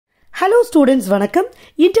Hello students, வணக்கம்.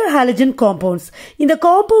 Interhalogen compounds. இந்த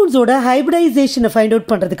compounds ஓட hybridization find out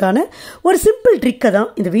பண்றதுக்கான ஒரு simple trick தான்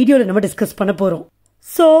இந்த வீடியோல நம்ம டிஸ்கஸ் பண்ண போறோம்.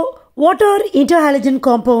 So, what are interhalogen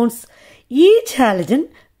compounds? Each halogen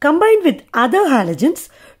combined with other halogens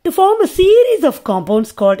to form a series of compounds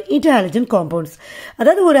called interhalogen compounds.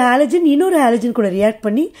 அதாவது ஒரு halogen இன்னொரு halogen கூட react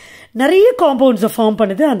பண்ணி நிறைய compounds form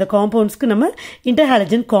பண்ணுது. அந்த compoundsக்கு நம்ம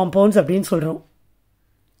interhalogen compounds அப்படின்னு சொல்றோம்.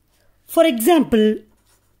 For example,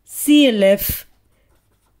 CLF,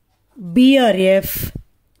 BRF,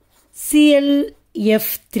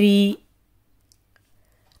 CLF3,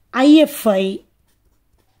 IFI,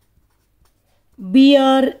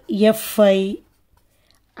 BRFI,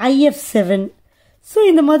 IF7. So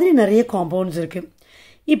இந்த மாதிரி நிறைய காம்பவுண்ட்ஸ் இருக்கு.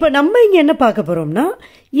 இப்போ நம்ம இங்கே என்ன பார்க்க போறோம்னா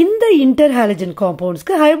இந்த இன்டர்ஹாலஜன்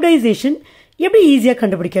காம்பவுண்ட்ஸ்க்கு ஹைபிரிடைசேஷன் எப்படி ஈஸியாக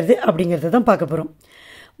கண்டுபிடிக்கிறது அப்படிங்கிறத தான் பார்க்க போறோம்.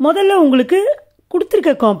 முதல்ல உங்களுக்கு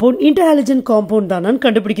கொடுத்துருக்க காம்பவுண்ட் இன்டர்ஹாலஜன் காம்பவுண்ட் தானான்னு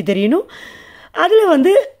கண்டுபிடிக்க தெரியணும். அதில்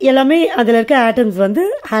எல்லாமே அதில் இருக்க ஆட்டம்ஸ்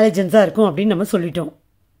ஹாலஜன்ஸாக இருக்கும் அப்படின்னு நம்ம சொல்லிட்டோம்.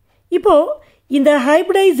 இப்போது இந்த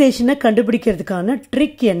ஹைபிரிடைசேஷனை கண்டுபிடிக்கிறதுக்கான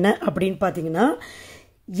ட்ரிக் என்ன அப்படின்னு பார்த்தீங்கன்னா,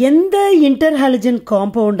 எந்த இன்டர்ஹாலஜன்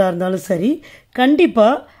காம்பவுண்டாக இருந்தாலும் சரி,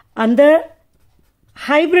 கண்டிப்பாக அந்த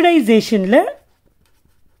ஹைபிரிடைசேஷனில்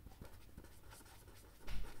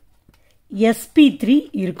sp3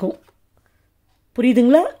 இருக்கும்.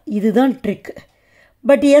 புரியுதுங்களா? இதுதான் ட்ரிக்.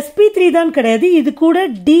 பட் sp3 தான் கிடையாது, இது கூட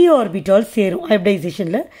d ஆர்பிட்டால் சேரும்.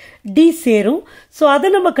 ஹைபிரிடைசேஷனில் d சேரும். ஸோ அதை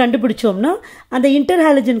நம்ம கண்டுபிடிச்சோம்னா அந்த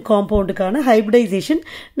இன்டர்ஹாலஜன் காம்பவுண்டுக்கான ஹைபிரிடைசேஷன்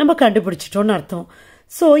நம்ம கண்டுபிடிச்சிட்டோம்னு அர்த்தம்.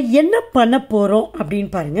 ஸோ என்ன பண்ண போகிறோம் அப்படின்னு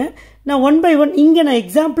பாருங்கள். நான் ஒன் பை ஒன் இங்கே நான்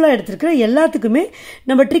எக்ஸாம்பிளாக எடுத்துருக்கிற எல்லாத்துக்குமே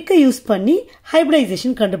நம்ம ட்ரிக்கை யூஸ் பண்ணி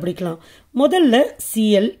ஹைபிரிடைசேஷன் கண்டுபிடிக்கலாம். முதல்ல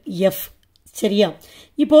CLF, சரியா?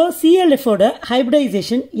 இப்போது CLFோட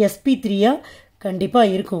ஹைபிரிடைசேஷன் sp3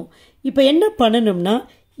 கண்டிப்பாக இருக்கும். இப்போ என்ன பண்ணணும்னா,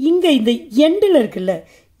 இங்கே இந்த எண்டில் இருக்குல்ல,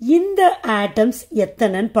 இந்த ஆட்டம்ஸ்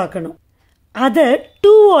எத்தனைன்னு பார்க்கணும். அதை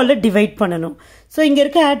 2ஆல் டிவைட் பண்ணணும். ஸோ இங்கே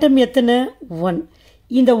இருக்க ஆட்டம் எத்தனை? 1.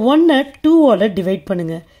 இந்த 1ஐ 2ஆல் டிவைட்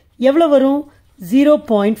பண்ணுங்க. எவ்வளோ வரும்?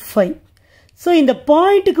 0.5. ஸோ இந்த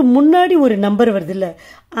பாயிண்ட்டுக்கு முன்னாடி ஒரு நம்பர் வருது இல்லை,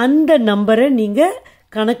 அந்த நம்பரை நீங்கள்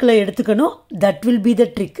கணக்கில் எடுத்துக்கணும். That will be the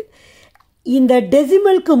trick. இந்த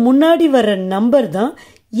டெசிமலுக்கு முன்னாடி வர்ற நம்பர் தான்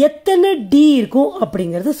எத்தனை டி இருக்கும்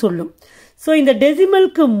அப்படிங்கிறத சொல்லும். ஸோ இந்த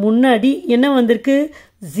டெசிமலுக்கு முன்னாடி என்ன வந்திருக்கு?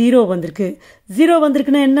 0 வந்திருக்கு. 0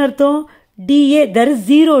 வந்திருக்குன்னா என்ன அர்த்தம்? டிஏ தர் இஸ்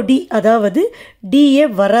 0D, அதாவது டிஏ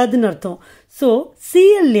வராதுன்னு அர்த்தம். ஸோ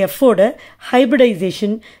CLFோட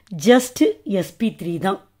ஹைபிரிடைசேஷன் ஜஸ்ட் sp3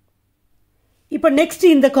 தான். இப்போ நெக்ஸ்ட்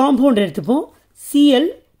இந்த காம்பவுண்ட் எடுத்துப்போம்,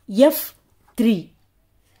 CLF3.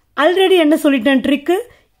 ஆல்ரெடி என்ன சொல்லிட்டேன் ட்ரிக்கு?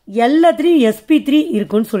 எல்லாத்துலேயும் sp3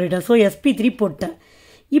 இருக்குன்னு சொல்லிட்டேன். ஸோ sp3 போட்டேன்.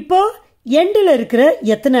 இப்போ எண்டில் இருக்கிற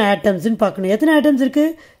எத்தனை ஆட்டம்ஸ்ன்னு பார்க்கணும். எத்தனை ஆட்டம்ஸ் இருக்கு?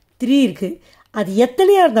 3 இருக்கு. அது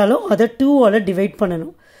எத்தனையா இருந்தாலும் அதை 2ஆல் டிவைட்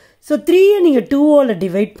பண்ணணும். ஸோ 3ஐ நீங்கள் 2ஆல்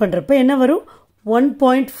டிவைட் பண்ணுறப்ப என்ன வரும்?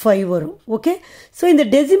 1.5 வரும். ஓகே. ஸோ இந்த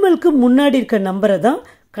டெசிமலுக்கு முன்னாடி இருக்க நம்பரை தான்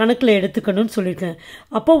கணக்கில் எடுத்துக்கணும்னு சொல்லியிருக்கேன்.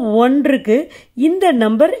 அப்போ 1 இருக்கு. இந்த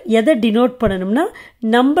நம்பர் எதை டினோட் பண்ணணும்னா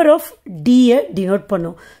நம்பர் ஆஃப் டியை டினோட்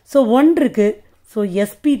பண்ணும். ஸோ 1 இருக்கு. ஸோ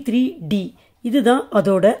sp3d, இதுதான்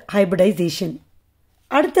அதோட ஹைபிரிடைசேஷன்.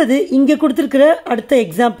 அடுத்தது இங்கே கொடுத்துருக்கிற அடுத்த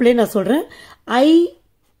எக்ஸாம்பிளே நான் சொல்கிறேன்,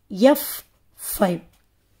 IF5.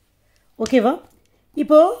 ஓகேவா?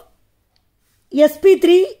 இப்போது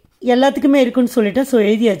sp3 எல்லாத்துக்குமே இருக்குன்னு சொல்லிட்டேன். ஸோ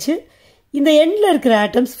எழுதியாச்சு. இந்த எண்டில் இருக்கிற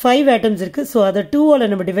ஆட்டம்ஸ் 5 ஆட்டம்ஸ் இருக்குது. ஸோ அதை 2ஆல்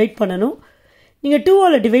நம்ம டிவைட் பண்ணணும். நீங்கள்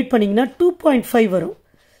 2ஆல் டிவைட் பண்ணிங்கன்னா 2.5 வரும்.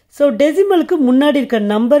 ஸோ டெசிமலுக்கு முன்னாடி இருக்க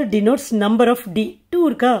number denotes number of D. 2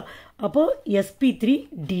 இருக்கா? அப்போது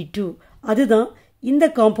sp3d2, அதுதான் இந்த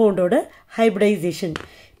காம்பவுண்டோட ஹைபிரிடைசேஷன்.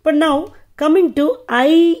 இப்போ now coming to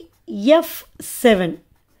IF7.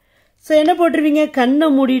 So என்ன போட்டுருவீங்க? கண்ணை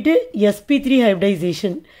மூடிட்டு sp3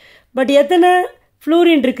 ஹைபிரிடைசேஷன். பட் எத்தனை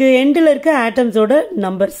ஃப்ளூரின் இருக்கு? எண்டில் இருக்க ஆட்டம்ஸோட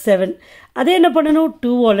நம்பர் 7. அதே என்ன பண்ணணும்?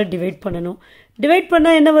 2ஆல் டிவைட் பண்ணணும். டிவைட்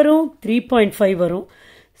பண்ணால் என்ன வரும்? 3.5 வரும்.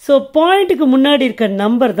 ஸோ பாயிண்ட்டுக்கு முன்னாடி இருக்க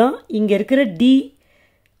நம்பர் தான் இங்கே இருக்கிற டி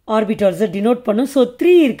ஆர்பிட்டால்ஸை டினோட் பண்ணும். ஸோ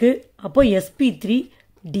 3 இருக்கு. அப்போ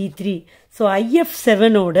sp3d3. So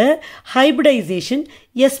IF7ஓட hybridisation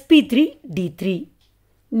sp3d3.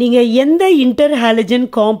 நீங்கள் எந்த இன்டர்ஹாலஜன்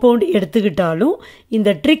காம்பவுண்ட் எடுத்துக்கிட்டாலும் இந்த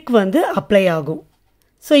ட்ரிக் அப்ளை ஆகும்.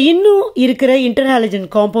 ஸோ இன்னும் இருக்கிற இன்டர்ஹாலஜன்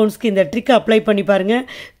காம்பவுண்ட்ஸ்க்கு இந்த ட்ரிக் அப்ளை பண்ணி பாருங்கள்.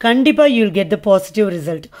 கண்டிப்பாக you will get the positive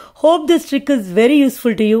result. Hope this trick is very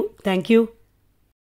useful to you. Thank you.